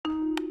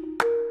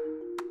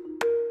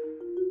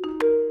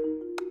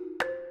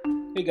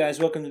Hey guys,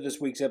 welcome to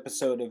this week's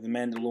episode of the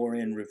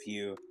Mandalorian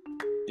Review.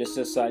 Just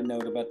a side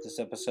note about this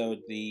episode,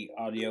 the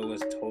audio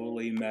was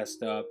totally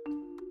messed up.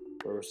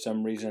 For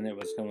some reason, it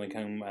was only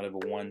coming out of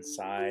one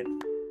side.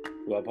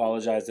 So I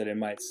apologize that it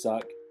might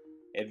suck.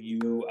 If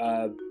you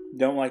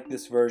don't like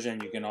this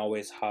version, you can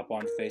always hop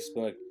on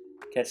Facebook,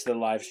 catch the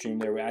live stream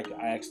there. I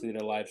actually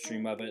did a live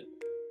stream of it.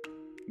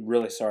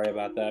 Really sorry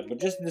about that. But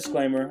just a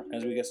disclaimer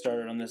as we get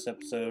started on this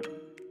episode.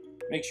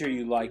 Make sure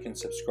you like and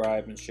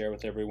subscribe and share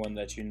with everyone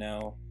that you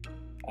know.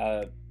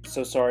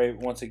 So sorry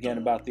once again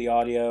about the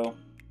audio.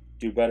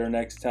 Do better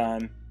next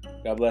time.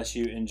 God bless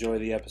you. Enjoy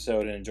the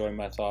episode and enjoy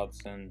my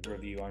thoughts and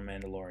review on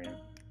Mandalorian.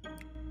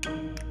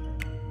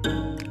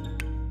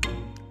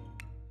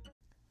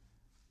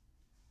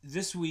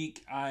 This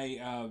week,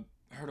 I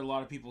heard a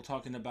lot of people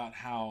talking about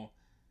how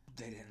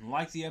they didn't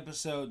like the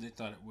episode. They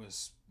thought it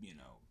was,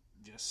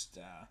 just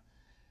a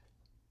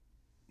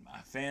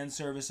fan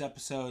service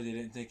episode. They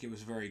didn't think it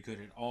was very good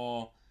at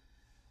all.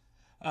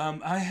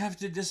 I have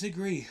to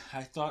disagree.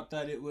 I thought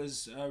that it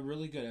was a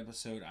really good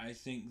episode. I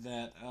think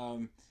that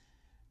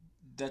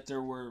that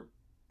there were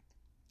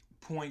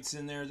points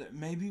in there that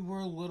maybe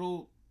were a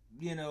little,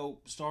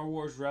 Star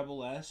Wars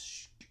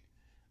Rebel-esque,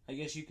 I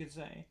guess you could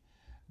say.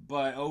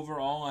 But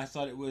overall, I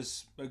thought it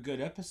was a good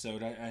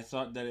episode. I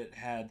thought that it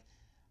had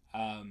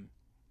a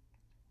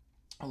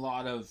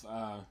lot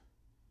of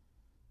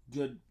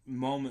good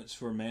moments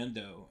for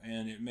Mando,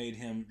 and it made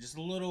him just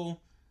a little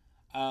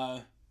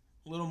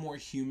more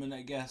human,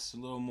 I guess, a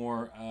little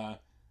more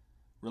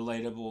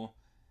relatable.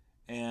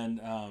 And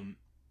a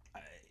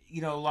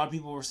lot of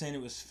people were saying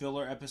it was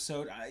filler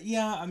episode.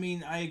 Yeah, I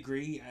mean, I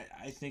agree.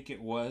 I think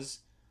it was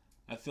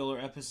a filler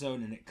episode,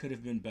 and it could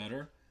have been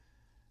better.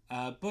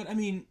 But I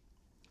mean,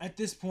 at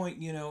this point,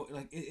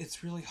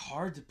 it's really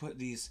hard to put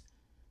these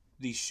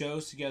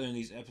shows together and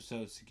these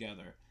episodes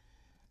together.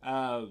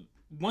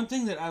 One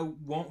thing that I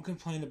won't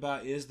complain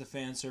about is the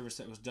fan service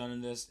that was done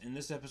in this. In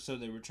this episode,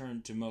 they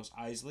returned to Mos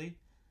Eisley.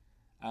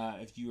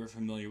 If you are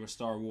familiar with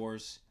Star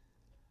Wars,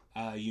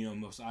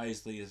 Mos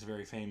Eisley is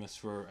very famous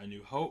for A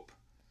New Hope,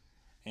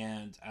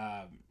 and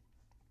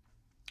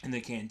in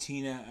the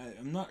cantina,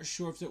 I'm not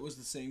sure if it was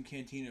the same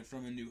cantina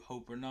from A New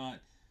Hope or not.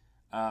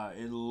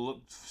 It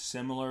looked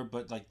similar,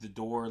 but like the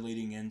door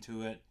leading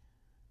into it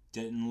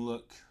didn't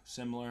look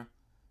similar,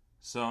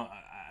 so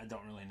I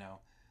don't really know.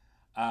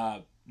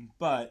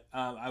 But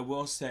I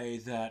will say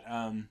that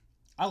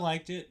I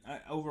liked it.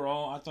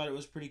 Overall, I thought it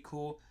was pretty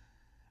cool.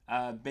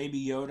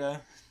 Baby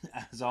Yoda,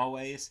 as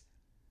always,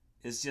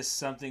 is just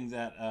something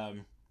that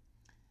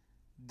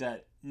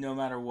that no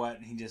matter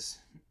what, he just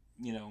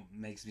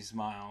makes me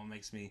smile,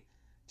 makes me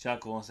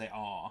chuckle and say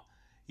 "aw."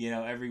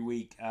 Every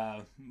week,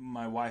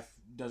 my wife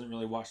doesn't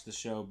really watch the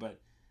show, but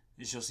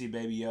she'll see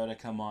Baby Yoda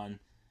come on,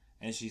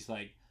 and she's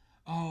like,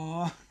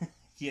 "aw,"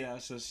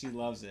 so she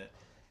loves it,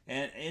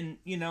 and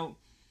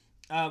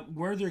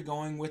where they're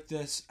going with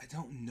this, I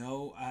don't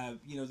know.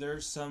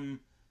 There's some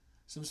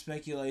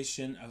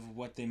speculation of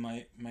what they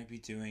might be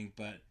doing,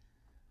 but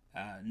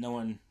no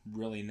one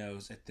really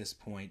knows at this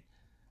point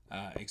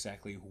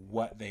exactly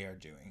what they are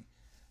doing.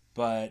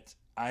 But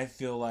I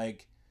feel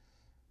like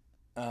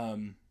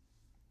they're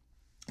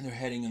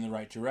heading in the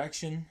right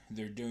direction.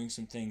 They're doing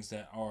some things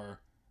that are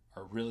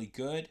really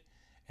good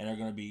and are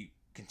going to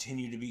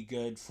continue to be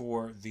good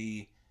for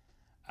the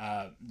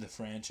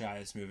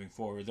franchise moving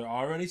forward. They're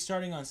already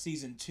starting on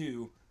season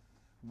 2,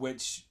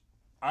 which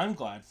I'm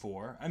glad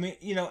for. I mean,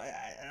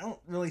 I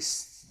don't really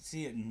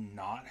see it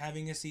not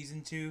having a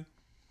season 2.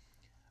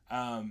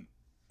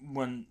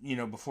 When,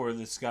 before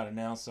this got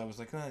announced, I was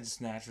like, oh, just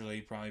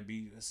naturally probably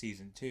be a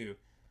season 2,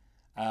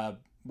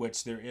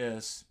 which there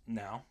is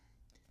now.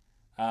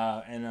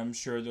 And I'm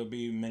sure there'll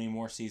be many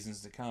more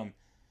seasons to come.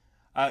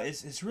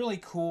 It's really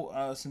cool.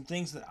 Some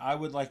things that I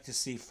would like to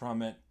see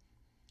from it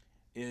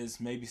is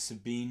maybe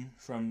Sabine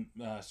from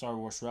Star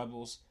Wars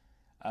Rebels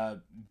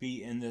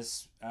be in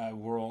this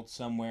world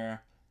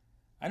somewhere.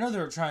 I know they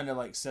were trying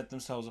to set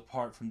themselves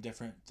apart from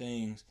different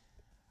things,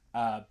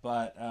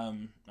 but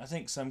I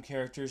think some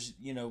characters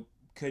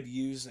could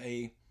use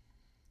a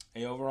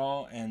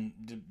overhaul and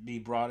to be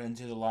brought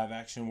into the live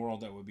action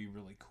world. That would be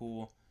really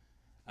cool.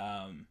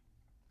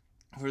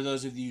 For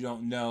those of you who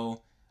don't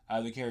know,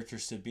 the character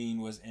Sabine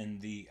was in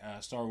the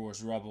Star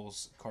Wars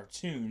Rebels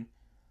cartoon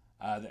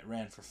that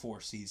ran for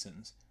 4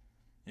 seasons,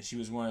 and she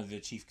was one of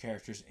the chief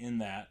characters in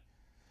that.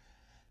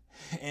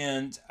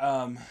 And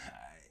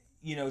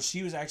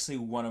she was actually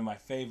one of my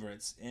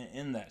favorites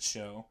in that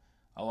show.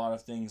 A lot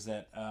of things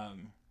that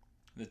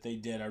that they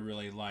did I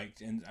really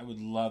liked, and I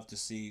would love to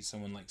see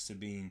someone like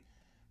Sabine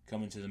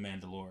come into The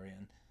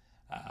Mandalorian.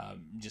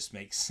 Just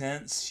makes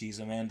sense. She's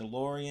a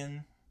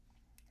Mandalorian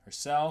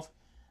herself.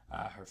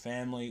 Her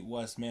family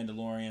was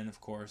Mandalorian, of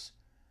course.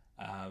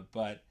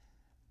 But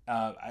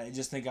I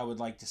just think I would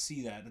like to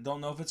see that. I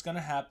don't know if it's going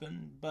to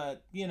happen,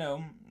 but,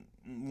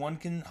 one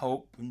can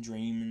hope and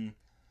dream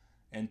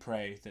and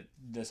pray that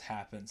this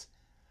happens.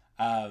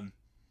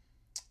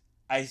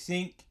 I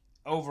think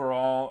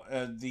overall,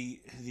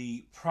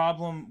 the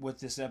problem with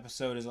this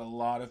episode is a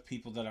lot of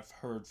people that I've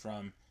heard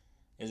from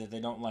is that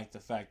they don't like the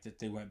fact that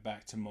they went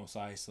back to Mos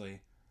Eisley.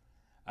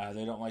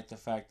 They don't like the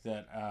fact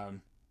that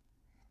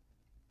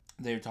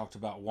they talked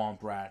about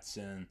Womp Rats,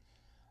 and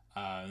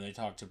they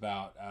talked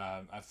about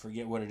I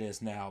forget what it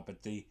is now,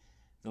 but the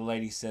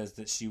lady says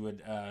that she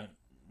would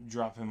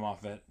drop him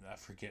off at, I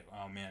forget.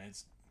 Oh man,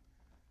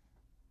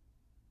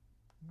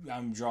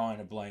 I'm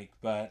drawing a blank,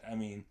 but I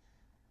mean,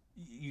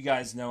 you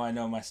guys know I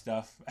know my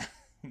stuff,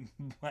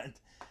 but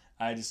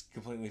I just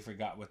completely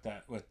forgot what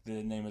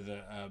the name of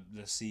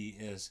the sea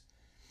is.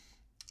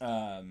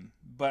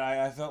 But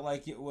I felt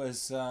like it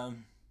was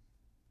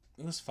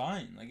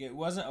fine. Like, it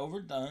wasn't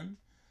overdone.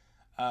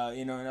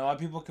 And a lot of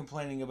people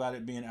complaining about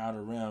it being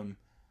outer rim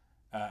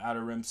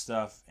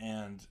stuff,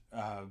 and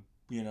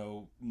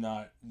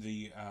not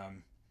the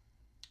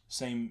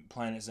same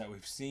planets that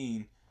we've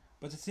seen.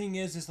 But the thing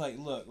is like,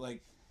 look,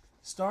 like,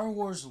 Star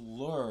Wars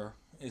lore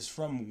is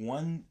from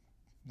one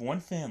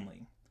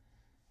family.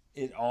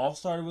 It all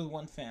started with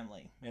one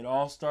family. It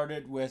all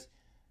started with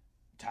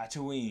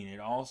Tatooine. It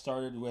all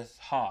started with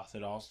Hoth.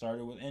 It all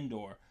started with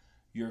Endor.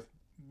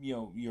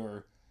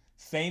 Your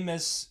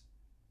famous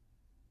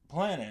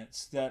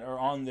planets that are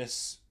on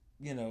this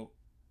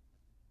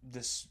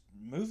this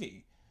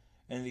movie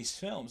and these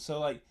films. So,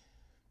 like,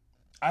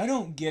 I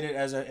don't get it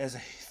as a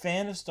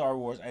fan of Star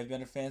Wars. I've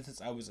been a fan since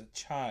I was a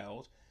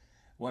child.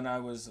 When I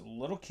was a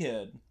little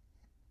kid,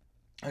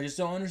 I just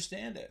don't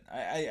understand it.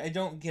 I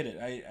don't get it.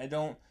 I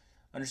don't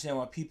understand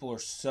why people are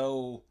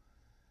so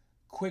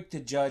quick to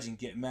judge and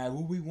get mad.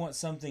 Well, we want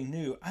something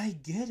new. I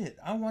get it.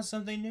 I want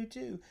something new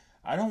too.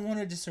 I don't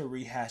want just a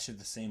rehash of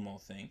the same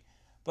old thing.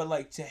 But,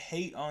 like, to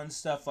hate on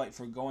stuff, like,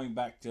 for going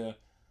back to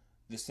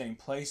the same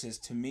places,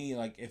 to me,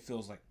 like, it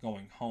feels like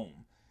going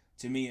home.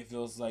 To me, it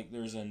feels like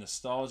there's a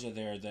nostalgia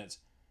there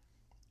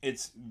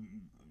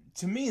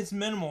to me, it's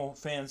minimal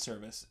fan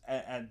service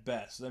at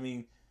best. I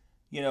mean,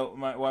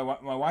 my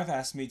wife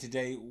asked me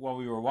today while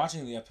we were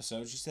watching the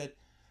episode, she said,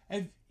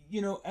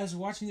 as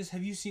watching this,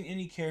 have you seen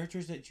any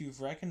characters that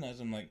you've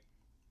recognized? I'm like,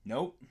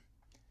 nope.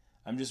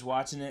 I'm just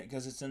watching it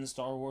because it's in the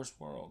Star Wars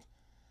world.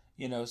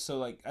 So,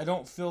 like, I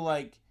don't feel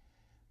like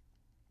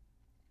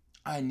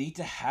I need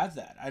to have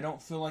that. I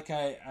don't feel like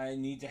I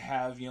need to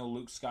have,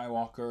 Luke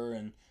Skywalker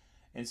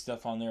and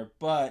stuff on there.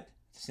 But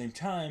at the same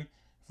time,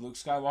 if Luke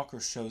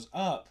Skywalker shows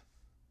up,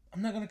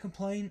 I'm not going to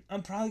complain.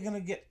 I'm probably going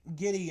to get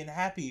giddy and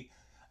happy.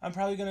 I'm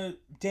probably going to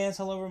dance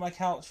all over my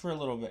couch for a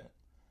little bit.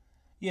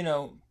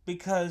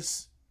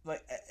 Because,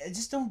 like, I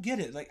just don't get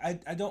it. Like,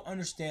 I don't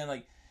understand.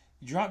 Like,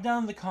 drop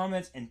down in the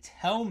comments and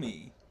tell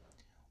me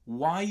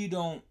why you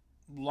don't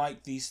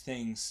like these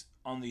things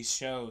on these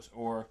shows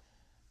or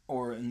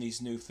in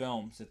these new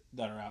films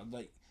that are out.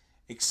 Like,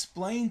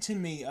 explain to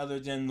me,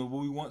 other than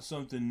we want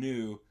something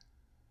new,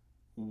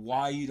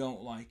 why you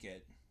don't like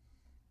it.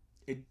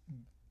 It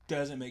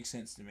doesn't make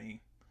sense to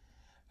me.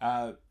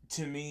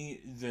 To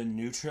me, the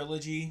new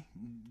trilogy,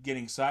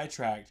 getting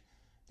sidetracked,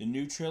 the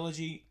new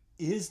trilogy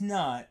is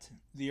not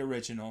the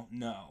original.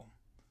 No.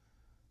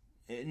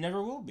 It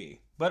never will be.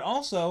 But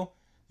also,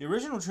 the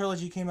original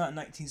trilogy came out in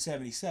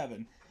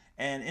 1977,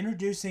 and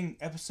introducing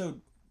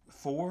episode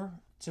 4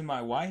 to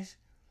my wife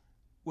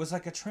was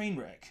like a train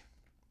wreck.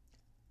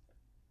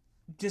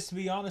 Just to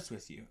be honest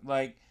with you.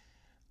 Like,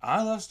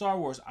 I love Star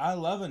Wars. I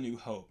love A New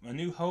Hope. A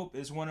New Hope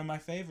is one of my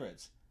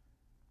favorites.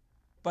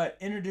 But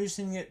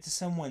introducing it to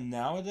someone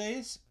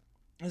nowadays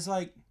is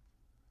like,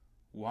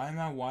 why am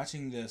I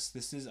watching this?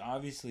 This is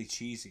obviously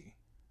cheesy.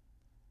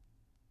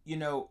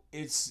 It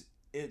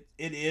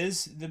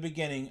is the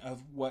beginning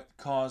of what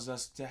caused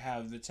us to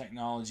have the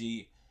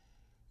technology,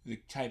 the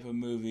type of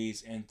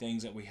movies and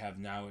things that we have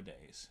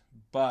nowadays.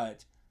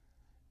 But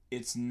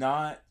it's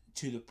not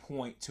to the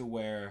point to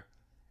where,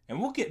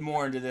 and we'll get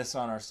more into this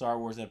on our Star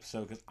Wars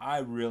episode because I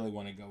really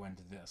want to go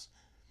into this.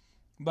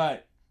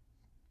 But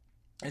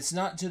it's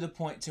not to the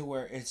point to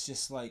where it's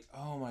just like,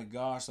 oh my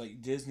gosh,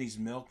 like, Disney's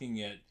milking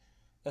it.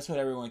 That's what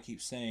everyone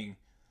keeps saying.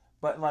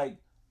 But, like,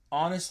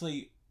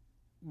 honestly,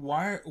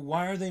 why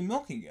are they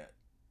milking it?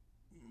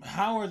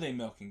 How are they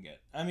milking it?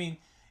 I mean,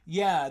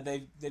 yeah,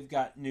 they've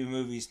got new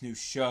movies, new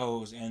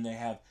shows, and they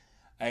have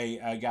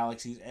a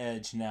Galaxy's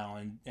Edge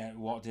now at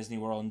Walt Disney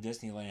World and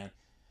Disneyland.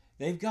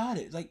 They've got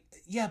it. Like,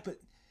 yeah,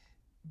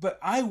 but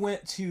I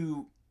went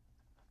to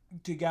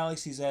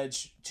Galaxy's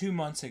Edge 2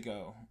 months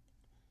ago.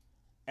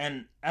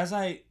 And as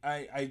I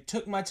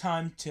took my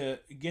time to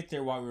get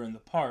there while we were in the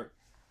park,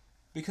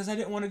 because I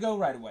didn't want to go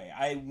right away.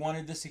 I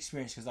wanted this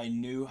experience because I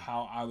knew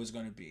how I was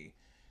going to be.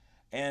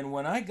 And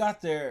when I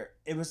got there,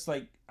 it was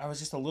like I was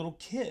just a little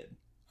kid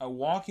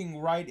walking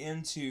right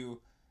into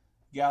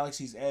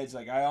Galaxy's Edge.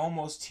 Like, I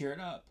almost teared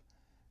up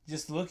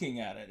just looking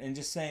at it and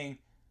just saying,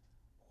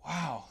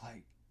 wow,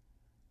 like,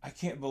 I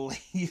can't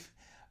believe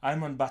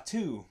I'm on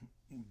Batuu.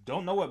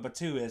 Don't know what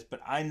Batuu is,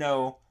 but I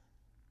know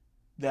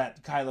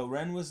that Kylo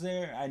Ren was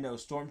there. I know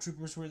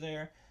stormtroopers were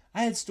there.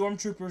 I had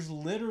stormtroopers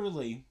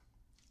literally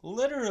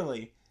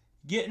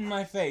get in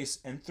my face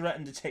and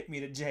threaten to take me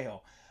to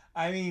jail.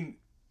 I mean,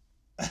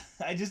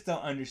 I just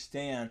don't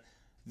understand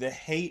the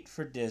hate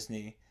for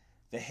Disney,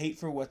 the hate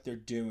for what they're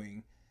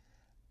doing.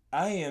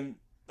 I am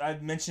I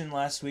mentioned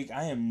last week,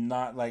 I am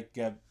not like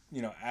a,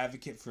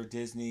 advocate for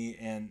Disney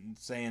and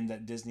saying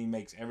that Disney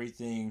makes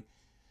everything,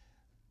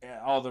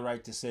 all the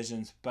right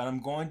decisions. But I'm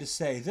going to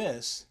say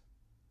this: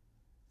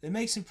 they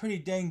make some pretty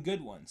dang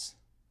good ones.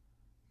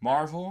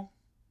 Marvel,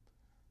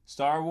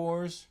 Star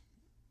Wars,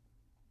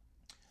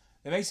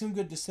 they make some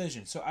good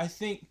decisions. So I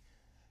think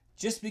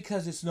just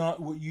because it's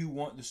not what you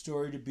want the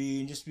story to be,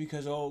 and just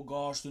because, oh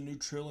gosh, the new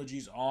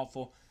trilogy's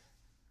awful,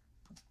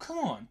 come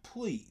on,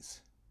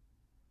 please.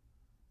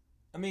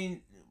 I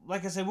mean,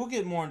 like I said, we'll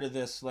get more into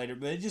this later,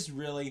 but it just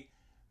really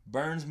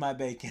burns my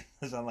bacon,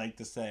 as I like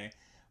to say,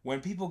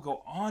 when people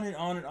go on and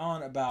on and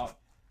on about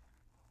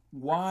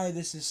why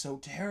this is so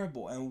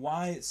terrible and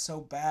why it's so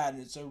bad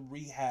and it's a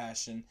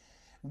rehash. And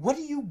what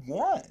do you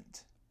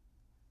want?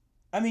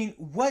 I mean,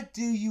 what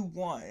do you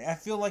want? I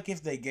feel like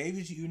if they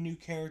gave you new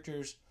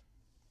characters,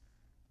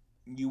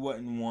 you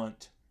wouldn't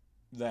want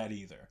that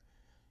either.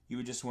 You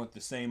would just want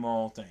the same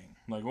old thing.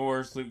 Like,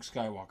 where's Luke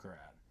Skywalker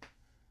at?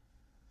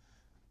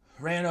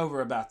 Ran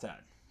over about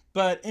that.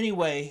 But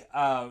anyway,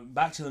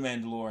 back to The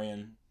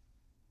Mandalorian.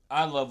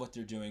 I love what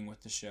they're doing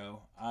with the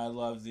show. I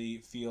love the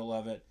feel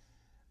of it.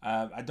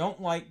 I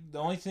don't like, the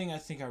only thing I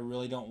think I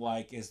really don't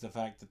like is the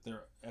fact that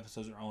their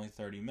episodes are only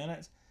 30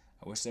 minutes.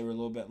 I wish they were a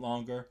little bit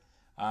longer.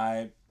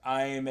 I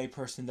am a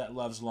person that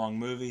loves long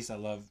movies. I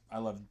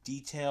love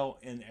detail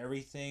in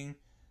everything.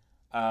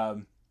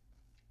 So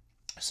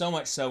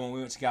much so when we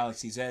went to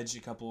Galaxy's Edge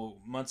a couple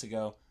months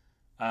ago,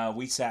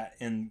 we sat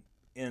in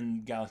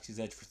Galaxy's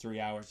Edge for 3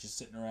 hours just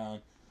sitting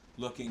around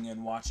looking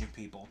and watching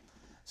people.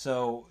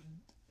 So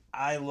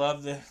I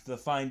love the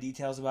fine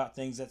details about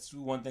things. That's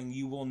one thing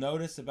you will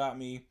notice about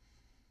me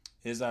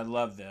is I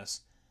love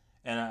this.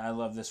 And I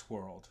love this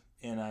world.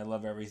 And I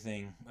love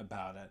everything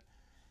about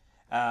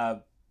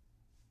it.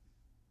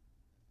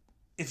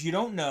 If you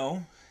don't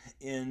know,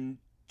 in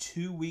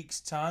 2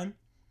 weeks' time,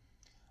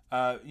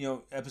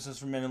 episodes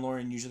from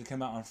Mandalorian usually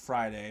come out on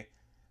Friday.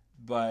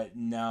 But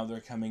now they're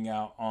coming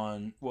out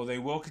on... Well, they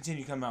will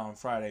continue to come out on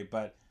Friday,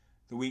 but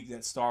the week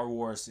that Star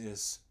Wars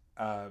is...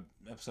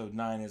 Episode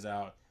 9 is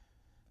out,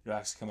 it'll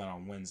actually come out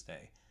on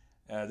Wednesday.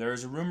 There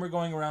is a rumor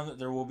going around that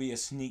there will be a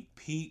sneak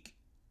peek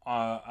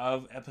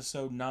of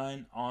Episode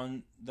 9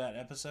 on that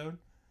episode.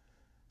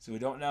 So we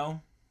don't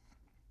know.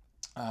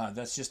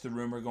 That's just the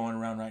rumor going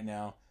around right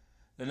now.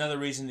 Another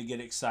reason to get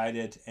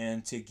excited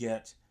and to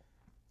get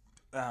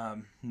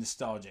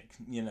nostalgic,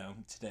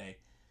 today.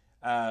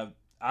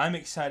 I'm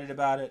excited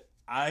about it.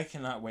 I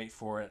cannot wait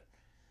for it.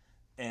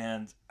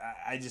 And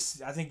I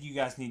think you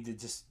guys need to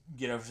just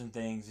get over some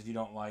things. If you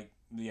don't like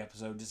the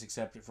episode, just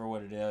accept it for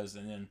what it is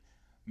and then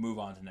move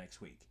on to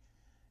next week.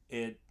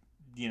 It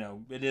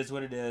is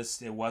what it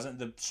is. It wasn't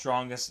the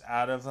strongest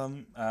out of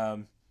them.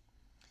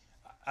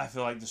 I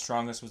feel like the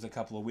strongest was a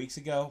couple of weeks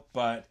ago,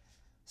 but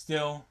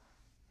still,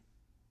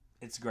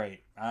 it's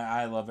great.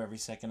 I love every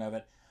second of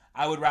it.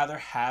 I would rather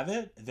have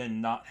it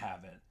than not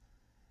have it.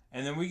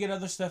 And then we get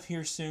other stuff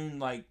here soon,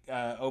 like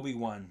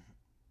Obi-Wan.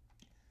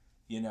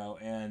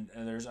 And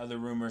there's other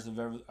rumors of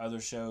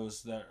other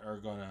shows that are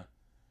going to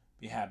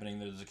be happening.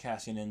 There's a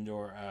Cassian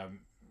Andor,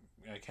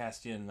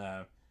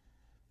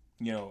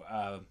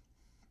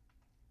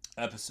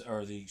 episode,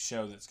 or the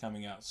show that's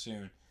coming out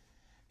soon.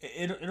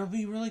 It'll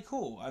be really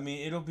cool. I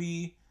mean, it'll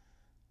be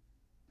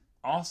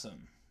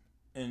awesome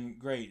and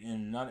great.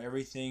 And not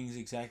everything's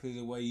exactly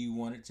the way you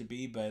want it to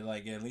be, but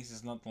like at least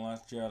it's not The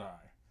Last Jedi.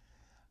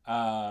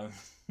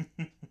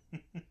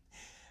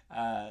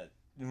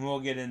 And we'll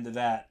get into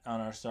that on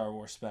our Star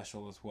Wars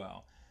special as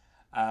well.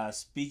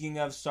 Speaking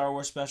of Star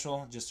Wars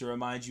special, just to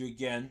remind you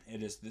again,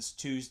 it is this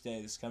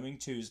coming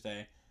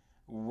Tuesday.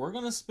 We're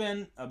going to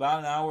spend about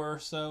an hour or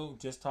so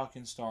just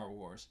talking Star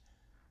Wars.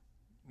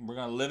 We're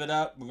going to live it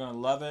up, we're going to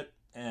love it,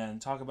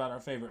 and talk about our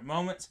favorite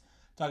moments,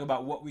 talk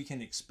about what we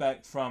can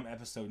expect from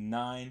Episode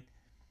 9,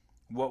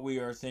 what we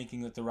are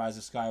thinking that The Rise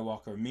of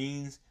Skywalker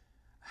means,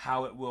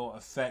 how it will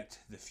affect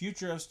the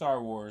future of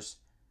Star Wars,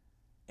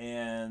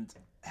 and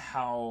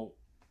how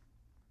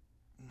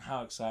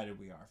excited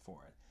we are for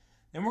it.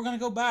 Then we're going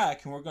to go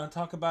back and we're going to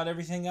talk about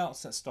everything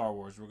else at Star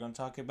Wars. We're going to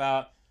talk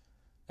about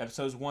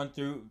episodes 1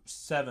 through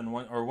 7,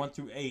 1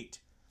 through 8.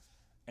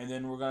 And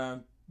then we're going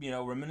to,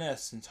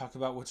 reminisce and talk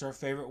about which our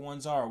favorite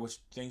ones are, which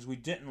things we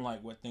didn't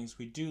like, what things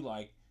we do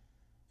like.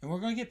 And we're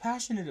going to get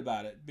passionate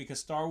about it because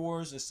Star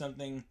Wars is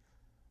something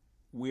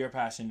we are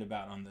passionate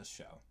about on this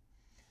show.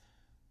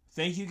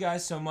 Thank you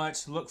guys so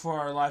much. Look for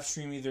our live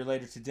stream either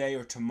later today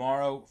or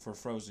tomorrow for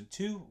Frozen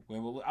 2.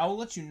 I will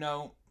let you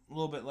know a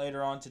little bit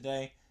later on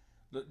today.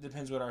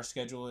 Depends what our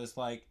schedule is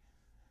like.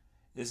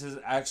 This is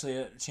actually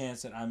a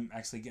chance that I'm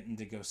actually getting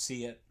to go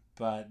see it,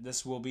 but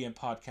this will be in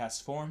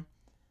podcast form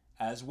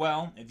as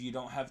well. If you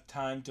don't have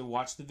time to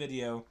watch the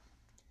video,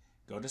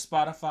 go to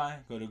Spotify,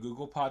 go to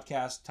Google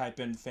Podcasts, type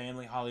in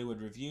Family Hollywood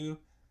Review,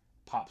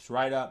 pops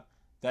right up.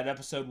 That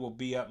episode will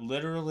be up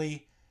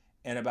literally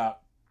in about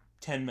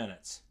 10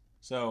 minutes.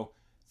 So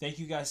thank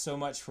you guys so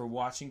much for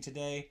watching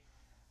today,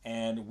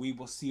 and we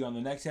will see you on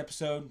the next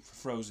episode for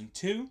Frozen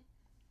 2.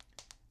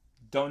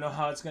 Don't know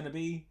how it's going to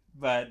be,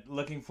 but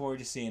looking forward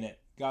to seeing it.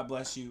 God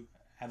bless you.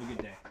 Have a good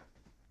day.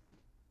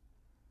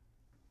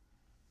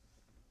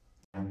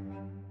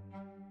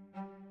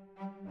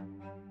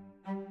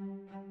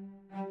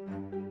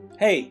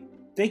 Hey,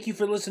 thank you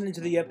for listening to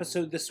the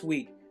episode this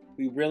week.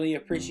 We really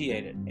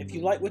appreciate it. If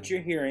you like what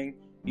you're hearing,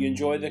 you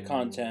enjoy the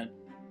content,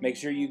 make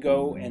sure you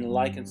go and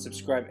like and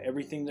subscribe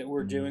everything that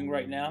we're doing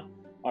right now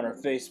on our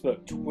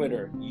Facebook,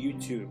 Twitter,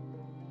 YouTube.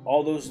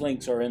 All those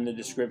links are in the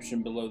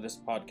description below this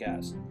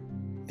podcast.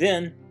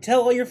 Then,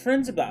 tell all your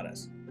friends about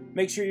us.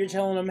 Make sure you're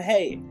telling them,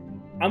 hey,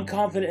 I'm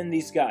confident in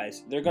these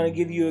guys. They're going to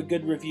give you a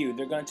good review.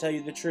 They're going to tell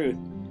you the truth.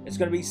 It's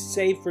going to be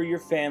safe for your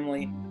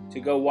family to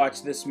go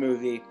watch this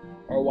movie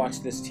or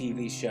watch this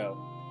TV show.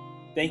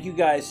 Thank you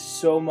guys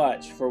so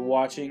much for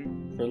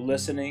watching, for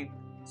listening,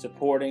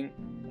 supporting,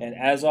 and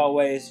as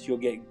always, you'll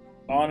get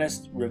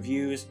honest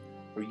reviews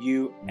for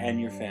you and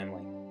your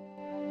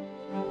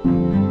family.